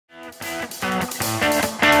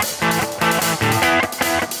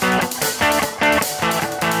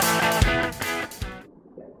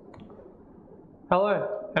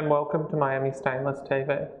and welcome to Miami Stainless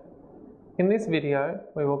TV. In this video,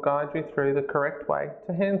 we will guide you through the correct way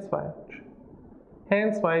to hand swage.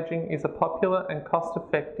 Hand swaging is a popular and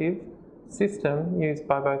cost-effective system used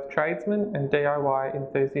by both tradesmen and DIY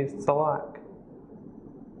enthusiasts alike.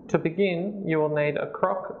 To begin, you will need a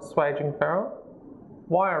crock swaging ferrule,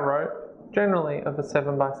 wire rope, generally of a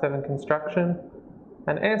 7x7 construction,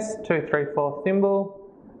 an S234 thimble,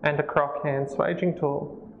 and a crock hand swaging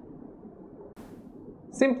tool.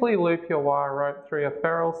 Simply loop your wire rope through your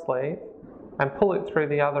ferrule sleeve and pull it through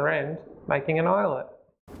the other end, making an eyelet.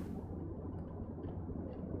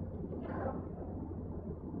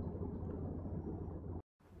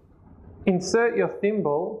 Insert your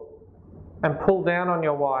thimble and pull down on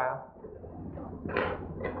your wire.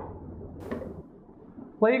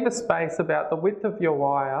 Leave a space about the width of your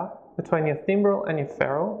wire between your thimble and your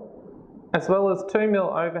ferrule, as well as 2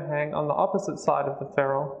 mm overhang on the opposite side of the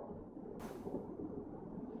ferrule.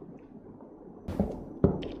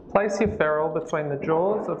 Place your ferrule between the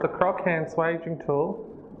jaws of the crock hand swaging tool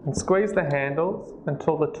and squeeze the handles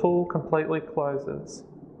until the tool completely closes.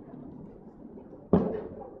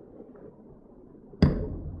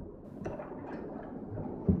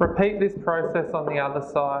 Repeat this process on the other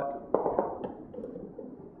side.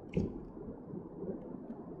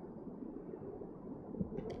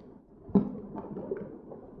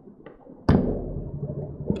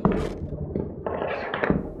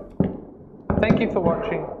 Thank you for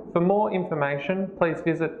watching. For more information, please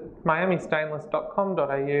visit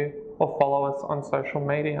miamistainless.com.au or follow us on social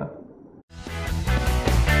media.